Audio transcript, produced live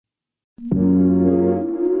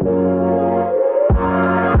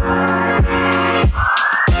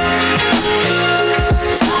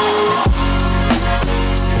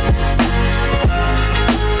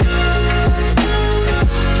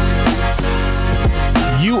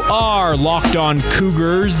You are Locked On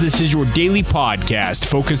Cougars. This is your daily podcast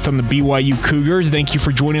focused on the BYU Cougars. Thank you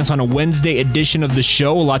for joining us on a Wednesday edition of the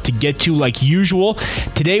show. A lot to get to like usual.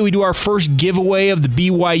 Today we do our first giveaway of the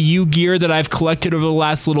BYU gear that I've collected over the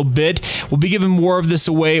last little bit. We'll be giving more of this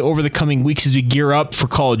away over the coming weeks as we gear up for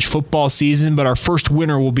college football season, but our first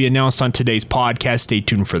winner will be announced on today's podcast. Stay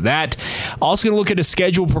tuned for that. Also going to look at a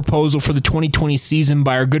schedule proposal for the 2020 season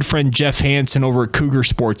by our good friend Jeff Hansen over at Cougar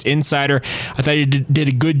Sports Insider. I thought he did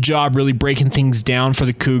a good job really breaking things down for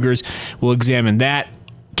the Cougars. We'll examine that.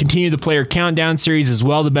 Continue the player countdown series as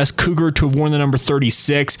well. The best Cougar to have worn the number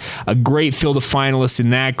 36. A great field of finalists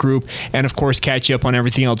in that group. And of course, catch you up on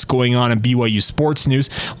everything else going on in BYU sports news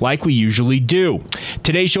like we usually do.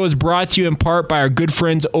 Today's show is brought to you in part by our good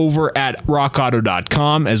friends over at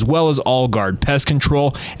rockauto.com as well as All Guard Pest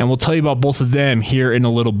Control. And we'll tell you about both of them here in a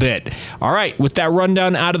little bit. All right, with that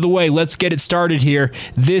rundown out of the way, let's get it started here.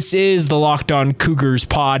 This is the Locked On Cougars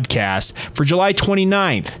podcast for July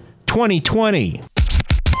 29th, 2020.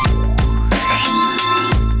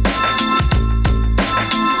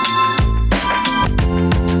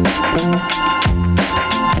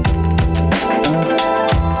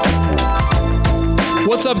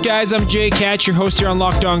 What's up, guys? I'm Jay Katz, your host here on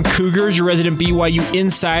Locked On Cougars, your resident BYU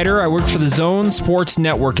insider. I work for the Zone Sports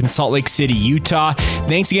Network in Salt Lake City, Utah.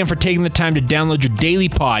 Thanks again for taking the time to download your daily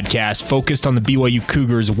podcast focused on the BYU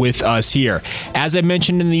Cougars with us here. As I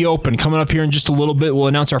mentioned in the open, coming up here in just a little bit, we'll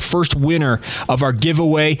announce our first winner of our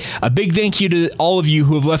giveaway. A big thank you to all of you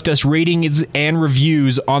who have left us ratings and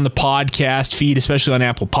reviews on the podcast feed, especially on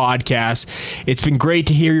Apple Podcasts. It's been great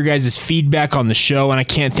to hear your guys' feedback on the show, and I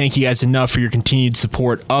can't thank you guys enough for your continued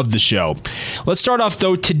support of the show. Let's start off,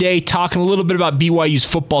 though, today talking a little bit about BYU's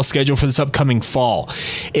football schedule for this upcoming fall.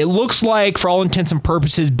 It looks like, for all intents and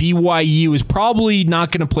purposes, BYU is probably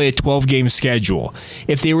not going to play a 12-game schedule.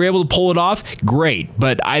 If they were able to pull it off, great,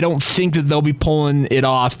 but I don't think that they'll be pulling it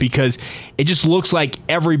off because it just looks like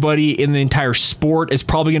everybody in the entire sport is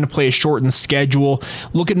probably going to play a shortened schedule,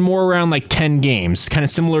 looking more around like 10 games, kind of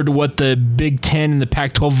similar to what the Big Ten and the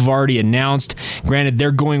Pac-12 have already announced. Granted,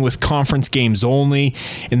 they're going with conference games only.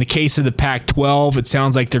 In the case of the Pac-12, it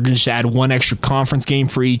sounds like they're going to just add one extra conference game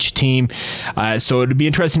for each team. So it'd be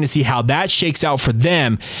interesting to see how that shakes out for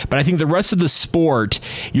them. But I think the rest of the sport,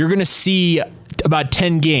 you're going to see about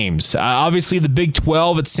 10 games. Obviously, the Big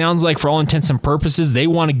 12, it sounds like for all intents and purposes, they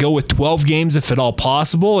want to go with 12 games if at all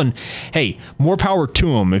possible. And hey, more power to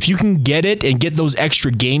them. If you can get it and get those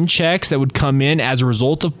extra game checks that would come in as a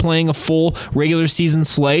result of playing a full regular season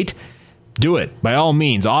slate, do it, by all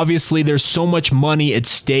means. Obviously, there's so much money at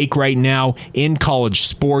stake right now in college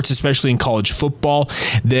sports, especially in college football,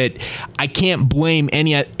 that I can't blame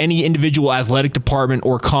any individual athletic department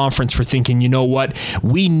or conference for thinking, you know what,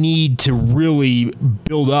 we need to really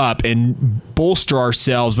build up and bolster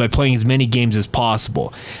ourselves by playing as many games as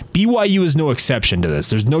possible. BYU is no exception to this.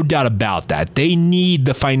 There's no doubt about that. They need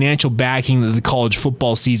the financial backing that the college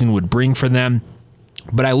football season would bring for them.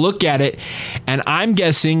 But I look at it, and I'm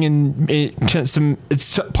guessing, and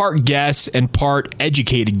it's part guess and part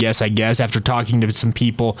educated guess, I guess, after talking to some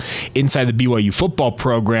people inside the BYU football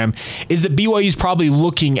program, is that BYU is probably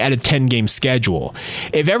looking at a 10-game schedule.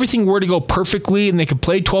 If everything were to go perfectly and they could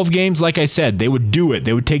play 12 games, like I said, they would do it.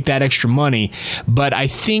 They would take that extra money. But I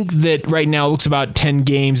think that right now it looks about 10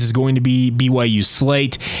 games is going to be BYU's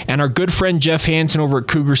slate. And our good friend Jeff Hansen over at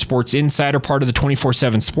Cougar Sports Insider, part of the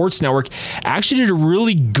 24/7 Sports Network, actually did a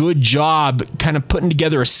really good job kind of putting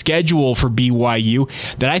together a schedule for BYU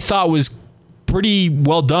that I thought was pretty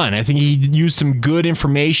well done. I think he used some good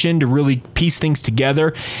information to really piece things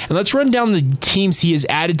together. And let's run down the teams he has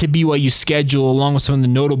added to BYU's schedule along with some of the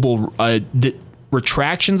notable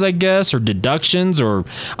retractions, I guess, or deductions, or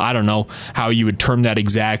I don't know how you would term that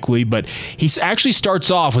exactly, but he actually starts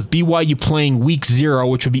off with BYU playing week 0,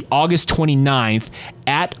 which would be August 29th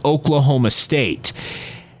at Oklahoma State.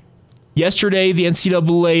 Yesterday, the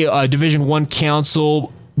NCAA Division I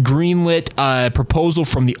Council greenlit a proposal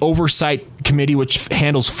from the Oversight Committee, which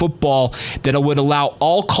handles football, that it would allow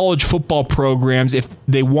all college football programs, if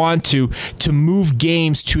they want to move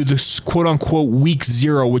games to the quote-unquote week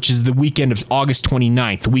 0, which is the weekend of August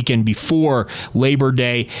 29th, the weekend before Labor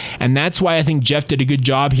Day. And that's why I think Jeff did a good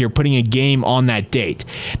job here putting a game on that date.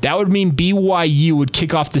 That would mean BYU would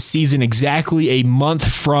kick off the season exactly a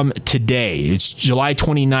month from today. It's July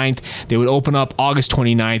 29th. They would open up August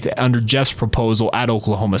 29th under Jeff's proposal at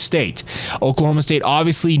Oklahoma State. Oklahoma State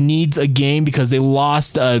obviously needs a game because they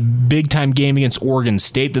lost a big-time game against Oregon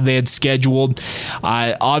State that they had scheduled.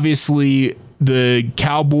 Obviously, the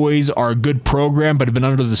Cowboys are a good program, but have been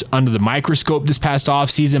under the microscope this past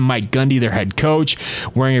offseason. Mike Gundy, their head coach,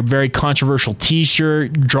 wearing a very controversial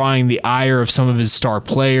T-shirt, drawing the ire of some of his star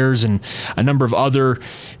players and a number of other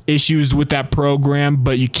issues with that program.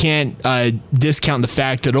 But you can't discount the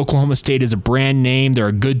fact that Oklahoma State is a brand name. They're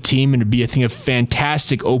a good team, and it'd be, I think, a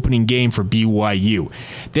fantastic opening game for BYU.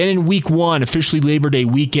 Then in week 1, officially Labor Day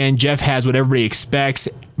weekend, Jeff has what everybody expects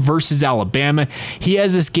versus Alabama. He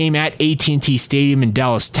has this game at AT&T Stadium in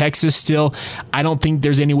Dallas, Texas still. I don't think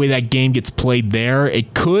there's any way that game gets played there.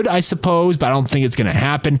 It could, I suppose, but I don't think it's going to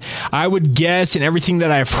happen. I would guess, and everything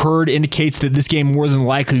that I've heard indicates that this game more than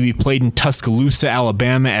likely will be played in Tuscaloosa,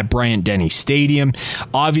 Alabama at Bryant-Denny Stadium.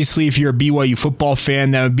 Obviously, if you're a BYU football fan,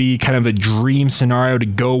 that would be kind of a dream scenario to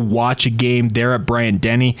go watch a game there at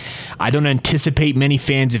Bryant-Denny. I don't anticipate many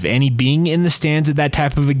fans, if any, being in the stands at that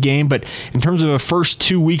type of a game, but in terms of the first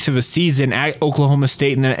 2 weeks of a season at Oklahoma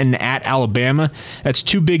State and at Alabama, that's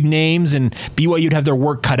two big names, and BYU would have their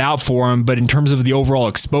work cut out for them, but in terms of the overall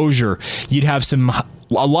exposure, you'd have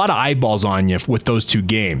a lot of eyeballs on you with those two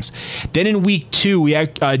games. Then in week 2,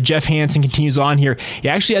 Jeff Hansen continues on here. He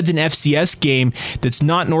actually adds an FCS game that's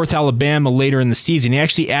not North Alabama later in the season. He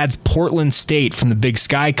actually adds Portland State from the Big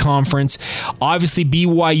Sky Conference. Obviously,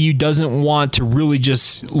 BYU doesn't want to really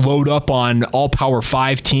just load up on all Power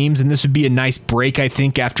 5 teams, and this would be a nice break, I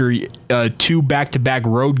think, after 2 back-to-back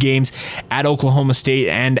road games at Oklahoma State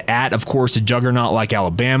and at, of course, a juggernaut like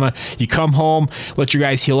Alabama. You come home, let your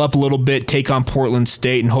guys heal up a little bit, take on Portland State,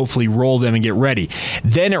 and hopefully roll them and get ready.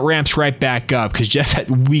 Then it ramps right back up because Jeff at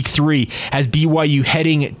week 3 has BYU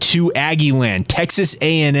heading to Aggieland, Texas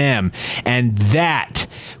A&M, and that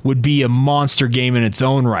would be a monster game in its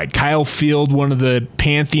own right. Kyle Field, one of the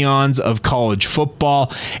pantheons of college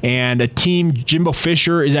football, and a team, Jimbo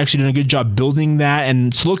Fisher is actually doing a good job building that,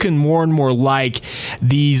 and it's looking more and more like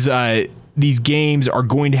these games are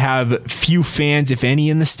going to have few fans, if any,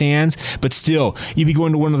 in the stands, but still, you'd be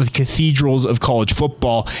going to one of the cathedrals of college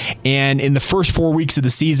football. And in the first 4 weeks of the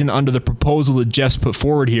season, under the proposal that Jeff's put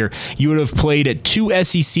forward here, you would have played at 2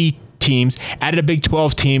 SEC teams, added a Big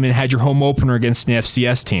 12 team, and had your home opener against an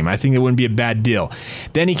FCS team. I think it wouldn't be a bad deal.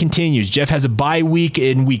 Then he continues. Jeff has a bye week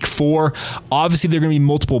in week 4. Obviously, there are going to be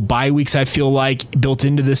multiple bye weeks, I feel like, built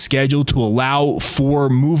into this schedule to allow for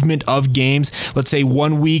movement of games. Let's say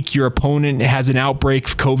 1 week your opponent has an outbreak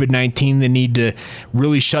of COVID-19. They need to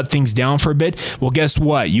really shut things down for a bit. Well, guess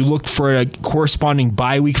what? You looked for a corresponding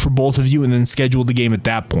bye week for both of you and then scheduled the game at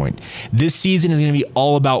that point. This season is going to be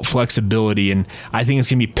all about flexibility, and I think it's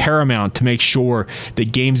going to be paramount to make sure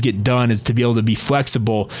that games get done is to be able to be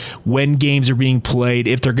flexible when games are being played,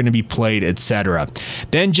 if they're going to be played, etc.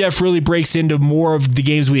 Then Jeff really breaks into more of the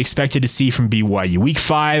games we expected to see from BYU. Week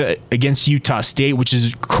 5 against Utah State, which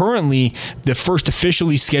is currently the first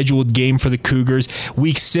officially scheduled game for the Cougars.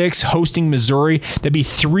 Week 6 hosting Missouri. That'd be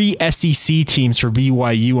 3 SEC teams for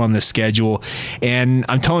BYU on the schedule. And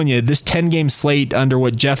I'm telling you, this 10-game slate under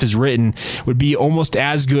what Jeff has written would be almost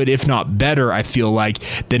as good, if not better, I feel like,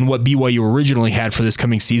 than what BYU originally had for this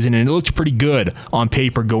coming season, and it looked pretty good on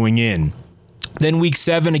paper going in. Then week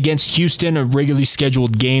 7 against Houston, a regularly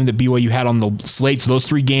scheduled game that BYU had on the slate. So those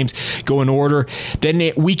 3 games go in order.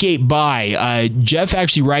 Then week 8 bye. Jeff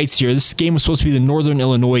actually writes here, this game was supposed to be the Northern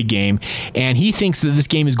Illinois game, and he thinks that this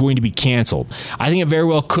game is going to be canceled. I think it very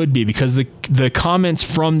well could be because the comments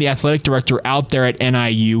from the athletic director out there at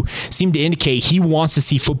NIU seem to indicate he wants to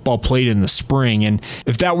see football played in the spring. And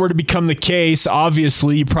if that were to become the case,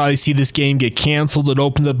 obviously you probably see this game get canceled. It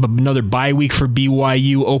opens up another bye week for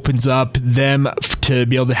BYU, opens up them to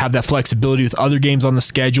be able to have that flexibility with other games on the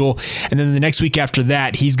schedule. And then the next week after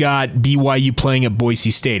that, he's got BYU playing at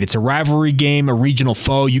Boise State. It's a rivalry game, a regional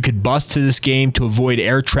foe. You could bus to this game to avoid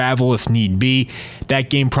air travel if need be. That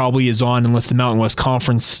game probably is on unless the Mountain West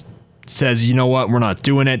Conference says, you know what, we're not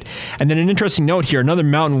doing it. And then an interesting note here, another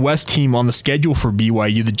Mountain West team on the schedule for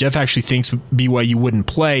BYU that Jeff actually thinks BYU wouldn't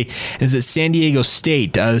play is at San Diego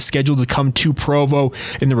State, scheduled to come to Provo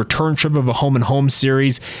in the return trip of a home-and-home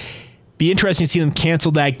series. Be interesting to see them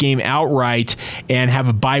cancel that game outright and have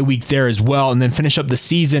a bye week there as well, and then finish up the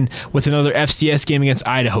season with another FCS game against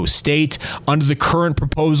Idaho State. Under the current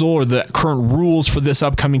proposal or the current rules for this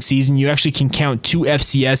upcoming season, you actually can count 2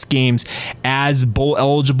 FCS games as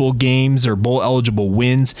bowl-eligible games or bowl-eligible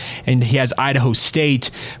wins, and he has Idaho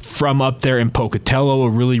State from up there in Pocatello,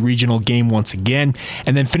 a really regional game once again.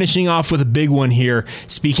 And then finishing off with a big one here,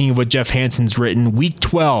 speaking of what Jeff Hansen's written, Week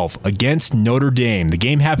 12 against Notre Dame. The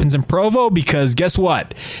game happens in Provo, because guess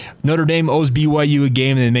what? Notre Dame owes BYU a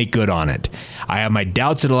game and they make good on it. I have my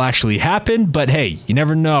doubts it'll actually happen, but hey, you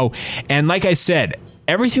never know. And like I said,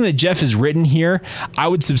 everything that Jeff has written here, I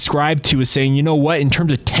would subscribe to, is saying, you know what, in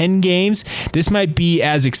terms of 10 games, this might be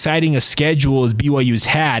as exciting a schedule as BYU's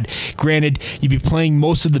had. Granted, you'd be playing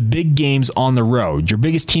most of the big games on the road. Your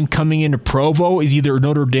biggest team coming into Provo is either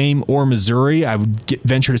Notre Dame or Missouri. I would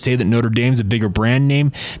venture to say that Notre Dame's a bigger brand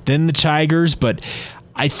name than the Tigers, but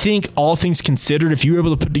I think all things considered, if you were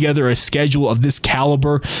able to put together a schedule of this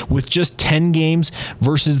caliber with just 10 games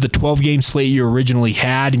versus the 12-game slate you originally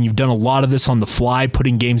had, and you've done a lot of this on the fly,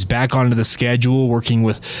 putting games back onto the schedule, working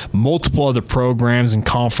with multiple other programs and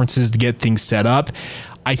conferences to get things set up,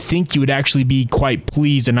 I think you would actually be quite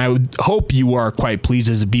pleased, and I would hope you are quite pleased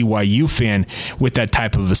as a BYU fan with that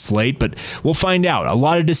type of a slate, but we'll find out. A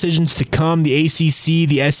lot of decisions to come. The ACC,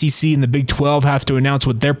 the SEC, and the Big 12 have to announce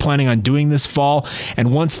what they're planning on doing this fall,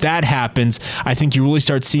 and once that happens, I think you really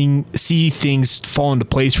start see things fall into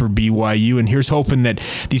place for BYU, and here's hoping that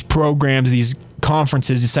these programs, these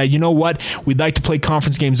conferences decide, you know what, we'd like to play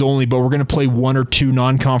conference games only, but we're going to play one or two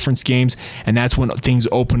non-conference games, and that's when things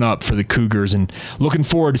open up for the Cougars, and looking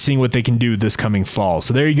forward to seeing what they can do this coming fall.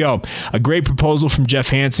 So there you go. A great proposal from Jeff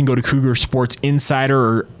Hansen. Go to Cougar Sports Insider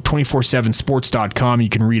or 247sports.com. You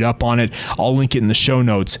can read up on it. I'll link it in the show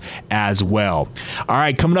notes as well. All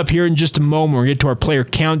right, coming up here in just a moment, we're going to get to our player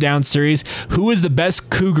countdown series. Who is the best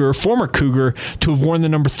Cougar, former Cougar, to have worn the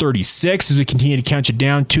number 36 as we continue to count you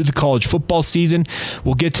down to the college football season?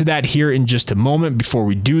 We'll get to that here in just a moment. Before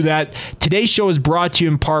we do that, today's show is brought to you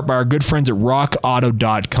in part by our good friends at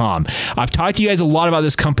rockauto.com. I've talked to you guys a lot about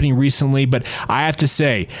this company recently, but I have to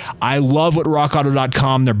say, I love what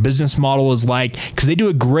rockauto.com, their business model is like, because they do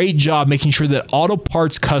a great job making sure that auto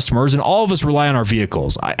parts customers, and all of us rely on our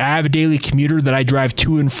vehicles. I have a daily commuter that I drive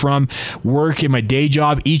to and from work in my day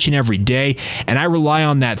job each and every day, and I rely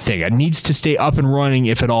on that thing. It needs to stay up and running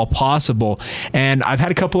if at all possible, and I've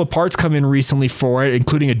had a couple of parts come in recently for it,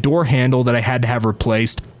 including a door handle that I had to have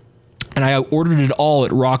replaced. And I ordered it all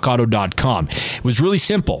at rockauto.com. It was really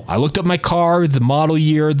simple. I looked up my car, the model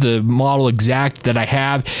year, the model exact that I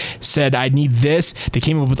have, said I need this. They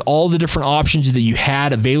came up with all the different options that you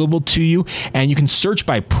had available to you, and you can search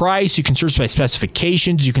by price, you can search by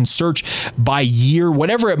specifications, you can search by year,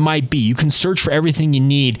 whatever it might be. You can search for everything you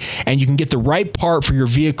need, and you can get the right part for your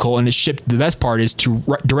vehicle, and it's shipped. The best part is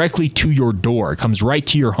directly to your door. It comes right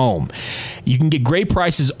to your home. You can get great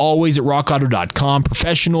prices always at rockauto.com.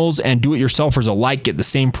 Professionals and do-it-yourselfers alike get the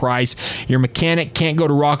same price. Your mechanic can't go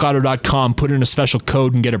to rockauto.com, put in a special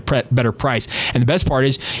code, and get a better price. And the best part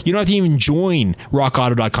is you don't have to even join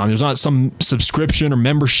rockauto.com. There's not some subscription or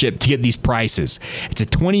membership to get these prices. It's a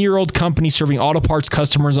 20-year-old company serving auto parts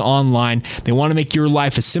customers online. They want to make your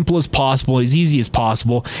life as simple as possible, as easy as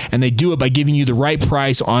possible, and they do it by giving you the right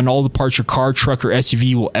price on all the parts your car, truck, or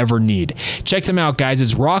SUV will ever need. Check them out, guys.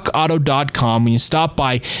 It's rockauto.com. When you stop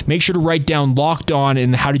by, make sure to write down Locked On in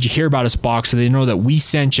the How Did You Hear About Us box so they know that we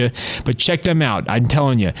sent you. But check them out. I'm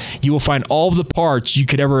telling you, you will find all of the parts you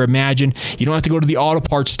could ever imagine. You don't have to go to the auto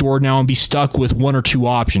parts store now and be stuck with one or two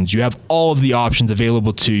options. You have all of the options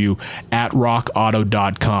available to you at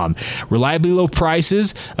rockauto.com. Reliably low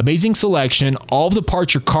prices, amazing selection, all of the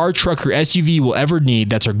parts your car, truck, or SUV will ever need.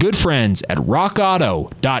 That's our good friends at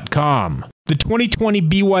rockauto.com. The 2020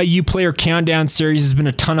 BYU Player Countdown Series has been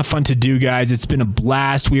a ton of fun to do, guys. It's been a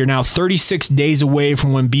blast. We are now 36 days away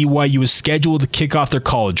from when BYU is scheduled to kick off their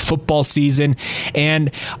college football season,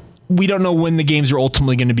 and we don't know when the games are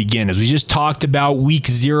ultimately going to begin. As we just talked about, week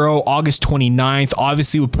 0, August 29th.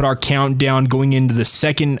 Obviously, we put our countdown going into the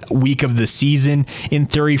second week of the season, in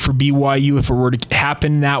theory, for BYU, if it were to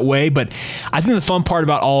happen that way. But I think the fun part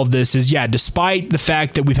about all of this is, despite the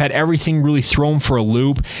fact that we've had everything really thrown for a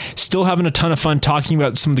loop, still having a ton of fun talking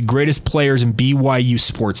about some of the greatest players in BYU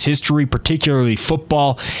sports history, particularly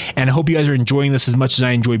football. And I hope you guys are enjoying this as much as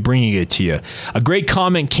I enjoy bringing it to you. A great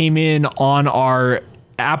comment came in on our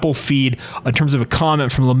Apple feed in terms of a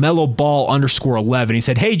comment from LaMelo Ball _11. He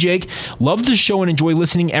said, "Hey Jake, love the show and enjoy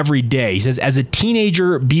listening every day." He says, "As a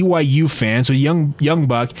teenager BYU fan, so young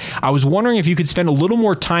buck, I was wondering if you could spend a little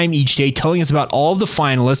more time each day telling us about all of the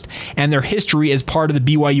finalists and their history as part of the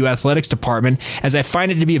BYU athletics department, as I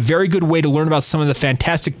find it to be a very good way to learn about some of the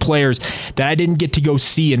fantastic players that I didn't get to go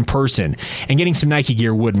see in person. And getting some Nike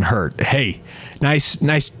gear wouldn't hurt." Hey, nice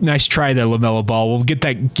try there, LaMelo Ball. We'll get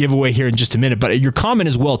that giveaway here in just a minute, but your comment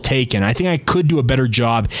is well taken. I think I could do a better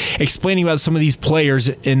job explaining about some of these players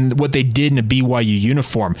and what they did in a BYU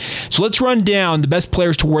uniform. So let's run down the best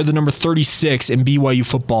players to wear the number 36 in BYU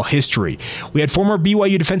football history. We had former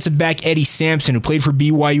BYU defensive back Eddie Sampson, who played for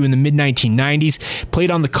BYU in the mid-1990s,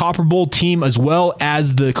 played on the Copper Bowl team as well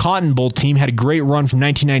as the Cotton Bowl team, had a great run from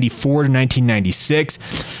 1994 to 1996,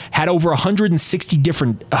 had over 160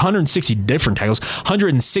 different tackles. tackles,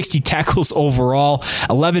 160 tackles overall,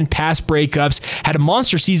 11 pass breakups, had a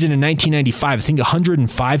monster season in 1995. I think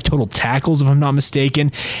 105 total tackles, if I'm not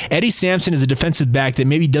mistaken. Eddie Sampson is a defensive back that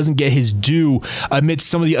maybe doesn't get his due amidst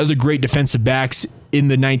some of the other great defensive backs in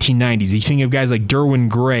the 1990s. You think of guys like Derwin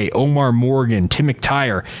Gray, Omar Morgan, Tim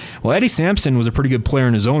McTire. Well, Eddie Sampson was a pretty good player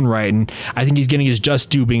in his own right, and I think he's getting his just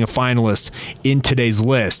due being a finalist in today's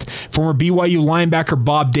list. Former BYU linebacker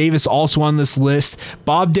Bob Davis also on this list.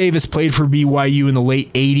 Bob Davis played for BYU in the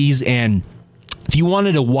late 80s, and if you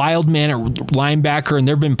wanted a wild man at linebacker, and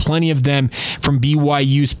there have been plenty of them from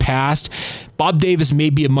BYU's past, Bob Davis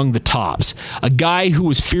may be among the tops. A guy who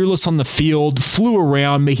was fearless on the field, flew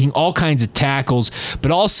around, making all kinds of tackles,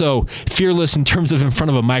 but also fearless in terms of in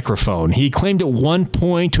front of a microphone. He claimed at one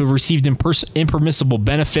point to have received impermissible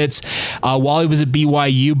benefits while he was at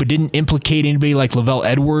BYU, but didn't implicate anybody like Lavelle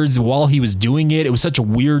Edwards while he was doing it. It was such a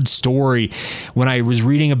weird story when I was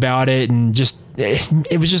reading about it, and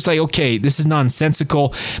it was just like, okay, this is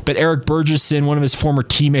nonsensical. But Eric Burgesson, one of his former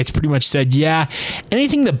teammates, pretty much said, yeah,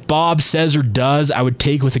 anything that Bob says or does, I would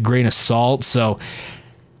take with a grain of salt. So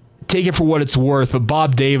take it for what it's worth. But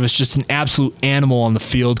Bob Davis, just an absolute animal on the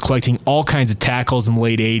field, collecting all kinds of tackles in the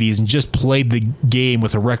late 80s and just played the game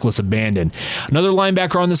with a reckless abandon. Another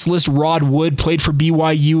linebacker on this list, Rod Wood, played for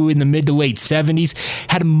BYU in the mid to late 70s,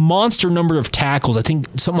 had a monster number of tackles, I think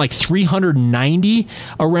something like 390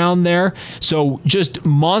 around there. So just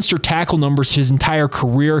monster tackle numbers his entire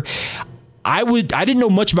career. I didn't know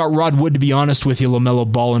much about Rod Wood, to be honest with you,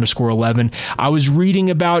 LaMelo Ball _11. I was reading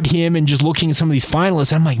about him and just looking at some of these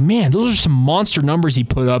finalists. I'm like, man, those are some monster numbers he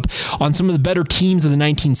put up on some of the better teams of the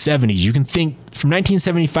 1970s. You can think from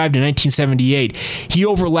 1975 to 1978, he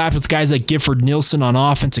overlapped with guys like Gifford Nielsen on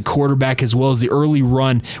offense at quarterback, as well as the early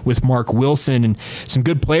run with Mark Wilson and some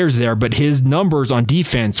good players there. But his numbers on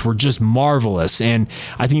defense were just marvelous, and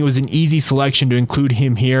I think it was an easy selection to include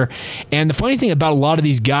him here. And the funny thing about a lot of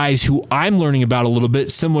these guys who I'm learning about a little bit,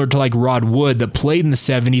 similar to like Rod Wood that played in the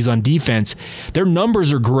 70s on defense, their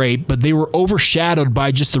numbers are great, but they were overshadowed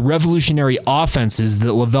by just the revolutionary offenses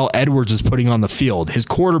that Lavelle Edwards was putting on the field. His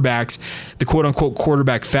quarterbacks, the quote-unquote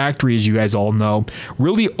quarterback factory, as you guys all know,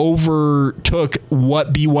 really overtook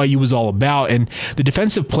what BYU was all about, and the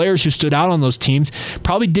defensive players who stood out on those teams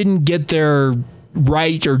probably didn't get their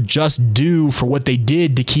right or just due for what they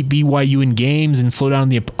did to keep BYU in games and slow down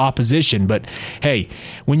the opposition. But hey,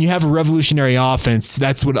 when you have a revolutionary offense,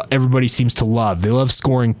 that's what everybody seems to love. They love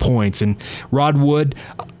scoring points, and Rod Wood,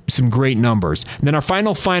 some great numbers. And then our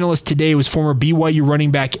final finalist today was former BYU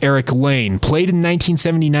running back Eric Lane. Played in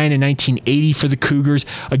 1979 and 1980 for the Cougars,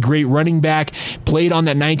 a great running back, played on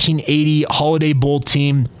that 1980 Holiday Bowl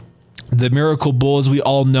team, the Miracle Bowl as we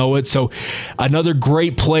all know it. So another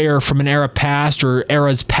great player from an era past or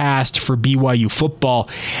eras past for BYU football.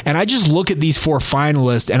 And I just look at these four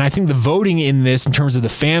finalists, and I think the voting in this in terms of the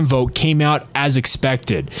fan vote came out as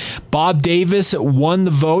expected. Bob Davis won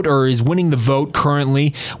the vote, or is winning the vote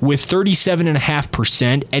currently, with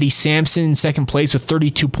 37.5%. Eddie Sampson in second place with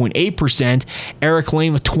 32.8%. Eric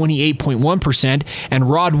Lane with 28.1%. And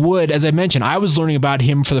Rod Wood, as I mentioned, I was learning about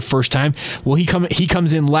him for the first time. Well, he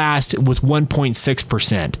comes in last with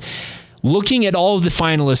 1.6%. Looking at all of the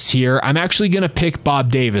finalists here, I'm actually going to pick Bob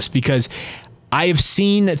Davis because I have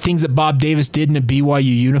seen things that Bob Davis did in a BYU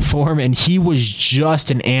uniform, and he was just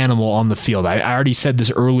an animal on the field. I already said this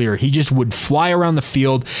earlier. He just would fly around the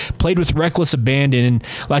field, played with reckless abandon, and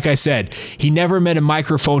like I said, he never met a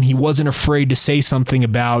microphone he wasn't afraid to say something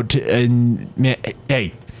about. And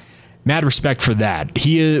hey, mad respect for that.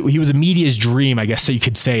 He was a media's dream, I guess so you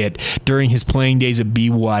could say it, during his playing days at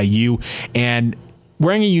BYU. And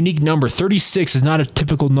wearing a unique number, 36 is not a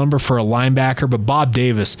typical number for a linebacker, but Bob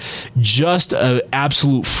Davis, just an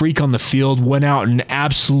absolute freak on the field, went out and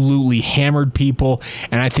absolutely hammered people,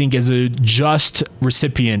 and I think is a just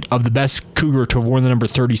recipient of the best Cougar to have worn the number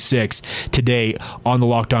 36 today on the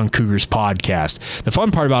Locked On Cougars podcast. The fun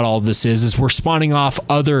part about all of this is we're spawning off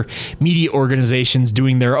other media organizations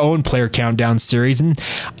doing their own player countdown series, and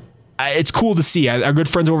it's cool to see. Our good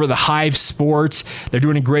friends over at the Hive Sports, they're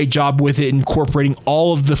doing a great job with it, incorporating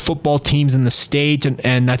all of the football teams in the state,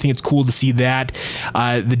 and I think it's cool to see that.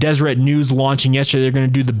 The Deseret News launching yesterday, they're going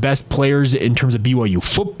to do the best players in terms of BYU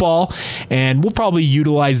football, and we'll probably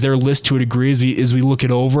utilize their list to a degree as we look it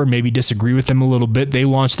over, maybe disagree with them a little bit. They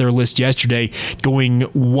launched their list yesterday going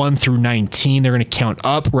 1 through 19. They're going to count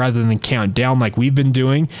up rather than count down like we've been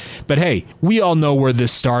doing. But hey, we all know where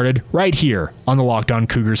this started, right here on the Locked On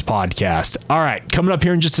Cougars podcast. podcast. All right, coming up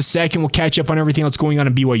here in just a second, we'll catch up on everything that's going on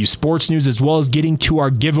in BYU sports news, as well as getting to our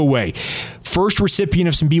giveaway. First recipient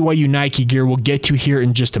of some BYU Nike gear we'll get to here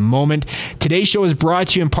in just a moment. Today's show is brought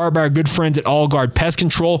to you in part by our good friends at All Guard Pest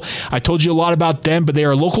Control. I told you a lot about them, but they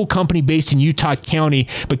are a local company based in Utah County,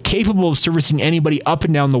 but capable of servicing anybody up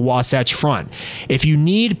and down the Wasatch Front. If you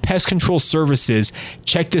need pest control services,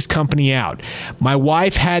 check this company out. My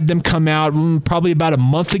wife had them come out probably about a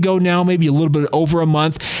month ago now, maybe a little bit over a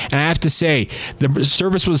month, and I have to say, the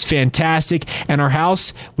service was fantastic, and our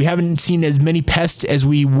house, we haven't seen as many pests as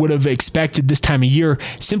we would have expected this time of year,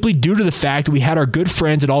 simply due to the fact that we had our good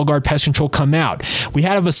friends at All Guard Pest Control come out. We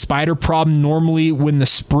had a spider problem normally when the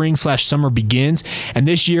spring/summer begins, and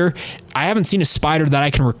this year, I haven't seen a spider that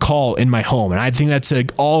I can recall in my home, and I think that's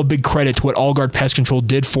all a big credit to what All Guard Pest Control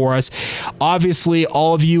did for us. Obviously,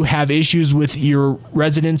 all of you have issues with your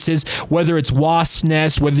residences, whether it's wasp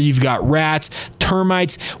nests, whether you've got rats,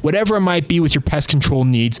 termites, whatever it might be with your pest control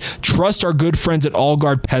needs. Trust our good friends at All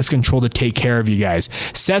Guard Pest Control to take care of you guys.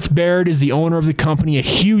 Seth Baird is the owner of the company, a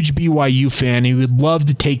huge BYU fan, and he would love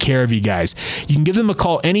to take care of you guys. You can give them a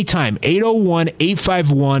call anytime,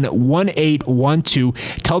 801-851-1812.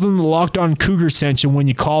 Tell them the Locked On Cougar sent you when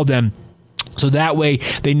you call them, so that way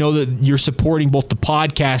they know that you're supporting both the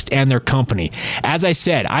podcast and their company. As I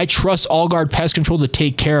said, I trust All Guard Pest Control to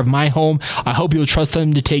take care of my home. I hope you'll trust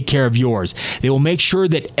them to take care of yours. They will make sure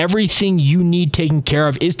that everything you need taken care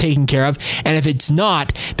of is taken care of, and if it's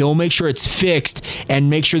not, they will make sure it's fixed and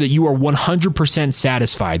make sure that you are 100%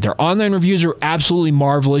 satisfied. Their online reviews are absolutely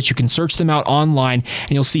marvelous. You can search them out online,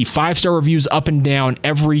 and you'll see 5-star reviews up and down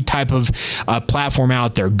every type of platform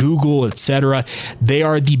out there, Google, etc. They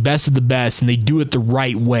are the best of the best, and they do it the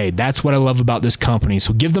right way. That's what I love about this company.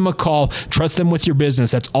 So give them a call. Trust them with your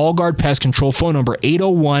business. That's All Guard Pest Control. Phone number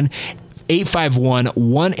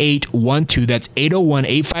 801-851-1812. That's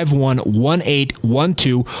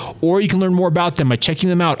 801-851-1812. Or you can learn more about them by checking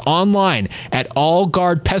them out online at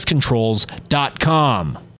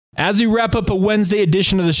allguardpestcontrols.com. As we wrap up a Wednesday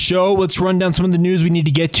edition of the show, let's run down some of the news we need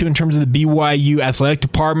to get to in terms of the BYU athletic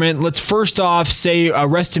department. Let's first off say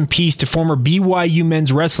rest in peace to former BYU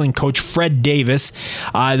men's wrestling coach Fred Davis.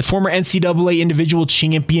 The former NCAA individual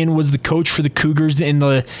champion, was the coach for the Cougars in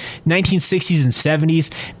the 1960s and 70s,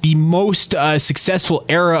 the most successful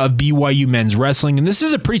era of BYU men's wrestling. And this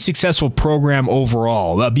is a pretty successful program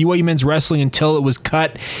overall. BYU men's wrestling, until it was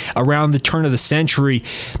cut around the turn of the century,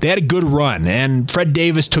 they had a good run. And Fred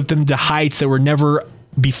Davis took them to heights that were never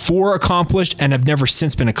before accomplished and have never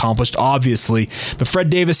since been accomplished, obviously. But Fred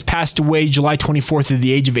Davis passed away July 24th at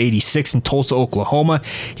the age of 86 in Tulsa, Oklahoma.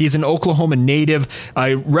 He is an Oklahoma native.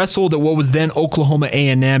 Wrestled at what was then Oklahoma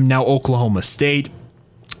A&M, now Oklahoma State.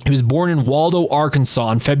 He was born in Waldo, Arkansas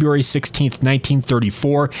on February 16th,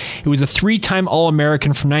 1934. He was a 3-time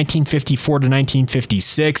All-American from 1954 to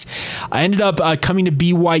 1956. I ended up coming to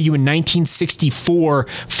BYU in 1964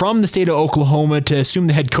 from the state of Oklahoma to assume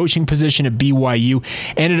the head coaching position at BYU.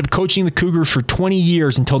 Ended up coaching the Cougars for 20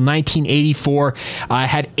 years until 1984.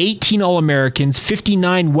 Had 18 All-Americans,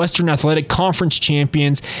 59 Western Athletic Conference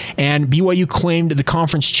champions, and BYU claimed the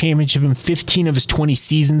conference championship in 15 of his 20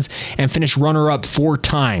 seasons and finished runner-up 4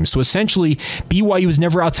 times. So essentially, BYU was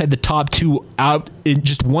never outside the top 2 out in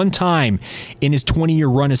just one time in his 20-year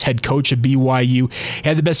run as head coach at BYU. He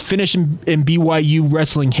had the best finish in BYU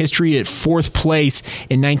wrestling history at 4th place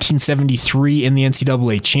in 1973 in the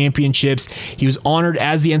NCAA championships. He was honored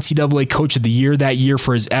as the NCAA coach of the year that year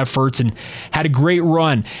for his efforts and had a great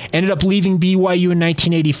run. Ended up leaving BYU in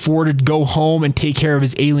 1984 to go home and take care of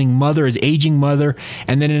his aging mother,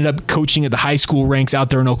 and then ended up coaching at the high school ranks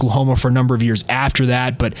out there in Oklahoma for a number of years after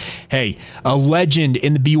that. But hey, a legend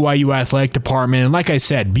in the BYU athletic department. And like I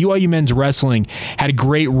said, BYU men's wrestling had a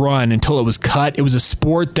great run until it was cut. It was a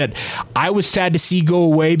sport that I was sad to see go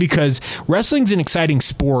away because wrestling's an exciting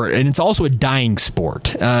sport and it's also a dying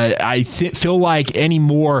sport. I feel like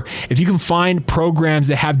anymore, if you can find programs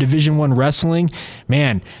that have Division I wrestling,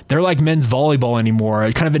 man, they're like men's volleyball anymore.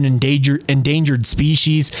 Kind of an endangered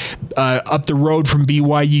species. Up the road from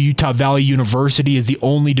BYU, Utah Valley University is the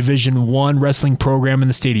only Division I wrestling program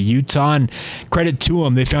in the state of Utah, and credit to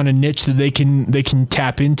them, they found a niche that they can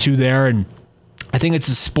tap into there. And I think it's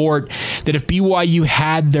a sport that if BYU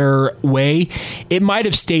had their way, it might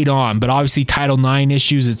have stayed on, but obviously Title IX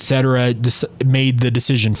issues, etc., made the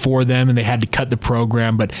decision for them, and they had to cut the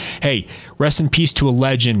program. But hey, rest in peace to a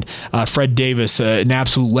legend, Fred Davis, an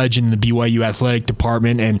absolute legend in the BYU athletic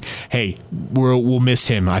department. And hey, we'll miss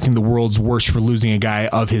him. I think the world's worst for losing a guy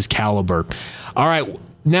of his caliber. All right.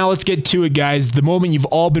 Now let's get to it, guys. The moment you've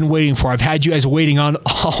all been waiting for. I've had you guys waiting on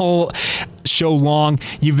all show long.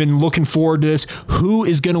 You've been looking forward to this. Who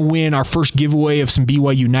is going to win our first giveaway of some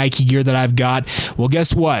BYU Nike gear that I've got? Well,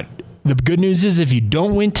 guess what? The good news is if you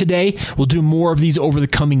don't win today, we'll do more of these over the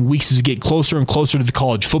coming weeks as we get closer and closer to the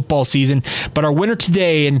college football season. But our winner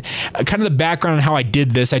today, and kind of the background on how I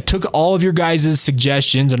did this, I took all of your guys'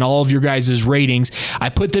 suggestions and all of your guys' ratings. I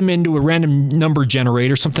put them into a random number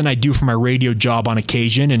generator, something I do for my radio job on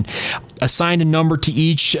occasion, and assigned a number to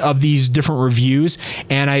each of these different reviews.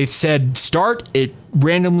 And I said, start. It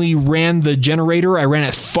randomly ran the generator. I ran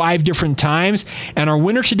it 5 different times. And our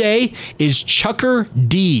winner today is Chucker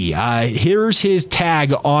D. Here's his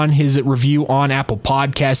tag on his review on Apple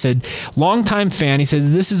Podcasts. Said, longtime fan. He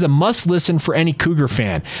says, this is a must listen for any Cougar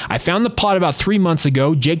fan. I found the pod about 3 months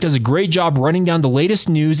ago. Jake does a great job running down the latest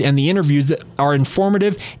news and the interviews that are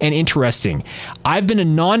informative and interesting. I've been a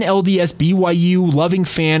non-LDS BYU loving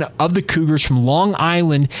fan of the Cougars from Long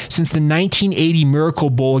Island since the 1980 Miracle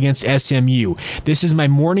Bowl against SMU. This is my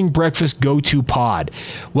morning breakfast go-to pod.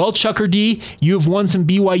 Well, Chucker D, you have won some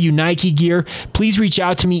BYU Nike gear. Please reach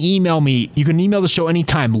out to me, email me. You can email the show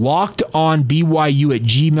anytime,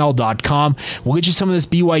 lockedonbyu@gmail.com. We'll get you some of this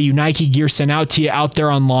BYU Nike gear sent out to you out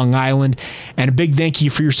there on Long Island. And a big thank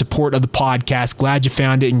you for your support of the podcast. Glad you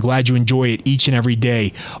found it and glad you enjoy it each and every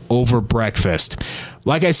day over breakfast.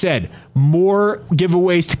 Like I said, more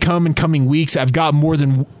giveaways to come in coming weeks. I've got more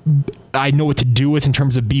than I know what to do with in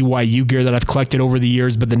terms of BYU gear that I've collected over the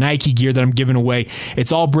years, but the Nike gear that I'm giving away,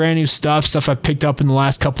 it's all brand new stuff I've picked up in the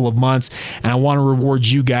last couple of months, and I want to reward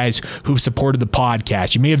you guys who've supported the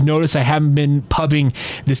podcast. You may have noticed I haven't been pubbing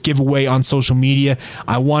this giveaway on social media.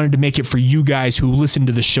 I wanted to make it for you guys who listen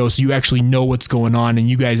to the show so you actually know what's going on and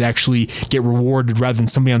you guys actually get rewarded rather than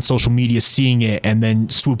somebody on social media seeing it and then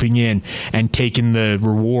swooping in and taking the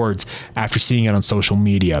rewards after seeing it on social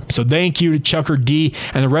media. So thank you to Chucker D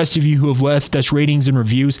and the rest of you who have left us ratings and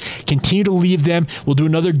reviews. Continue to leave them. We'll do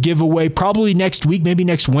another giveaway probably next week, maybe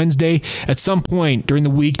next Wednesday. At some point during the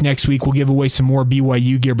week next week, we'll give away some more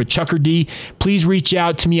BYU gear. But Chucker D, please reach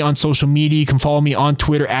out to me on social media. You can follow me on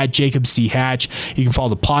Twitter at Jacob C. Hatch. You can follow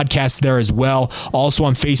the podcast there as well. Also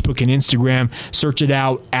on Facebook and Instagram. Search it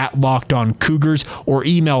out at Locked On Cougars or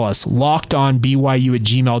email us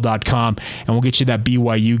lockedonbyu@gmail.com and we'll get you that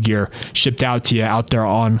BYU gear shipped out to you out there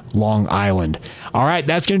on Long Island. All right,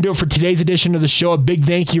 that's going to do it for today's edition of the show. A big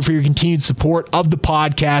thank you for your continued support of the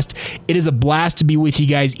podcast. It is a blast to be with you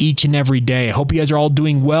guys each and every day. I hope you guys are all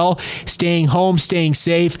doing well, staying home, staying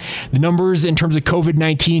safe. The numbers in terms of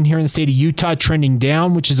COVID-19 here in the state of Utah trending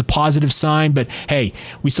down, which is a positive sign, but hey,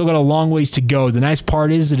 we still got a long ways to go. The nice part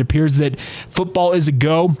is it appears that football is a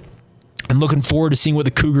go. I'm looking forward to seeing what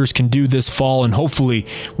the Cougars can do this fall, and hopefully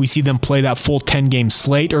we see them play that full 10-game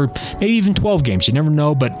slate, or maybe even 12 games. You never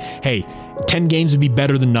know, but hey, 10 games would be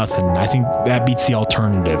better than nothing. I think that beats the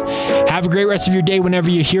alternative. Have a great rest of your day whenever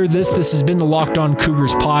you hear this. This has been the Locked On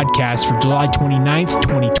Cougars podcast for July 29th,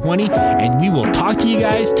 2020, and we will talk to you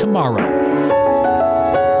guys tomorrow.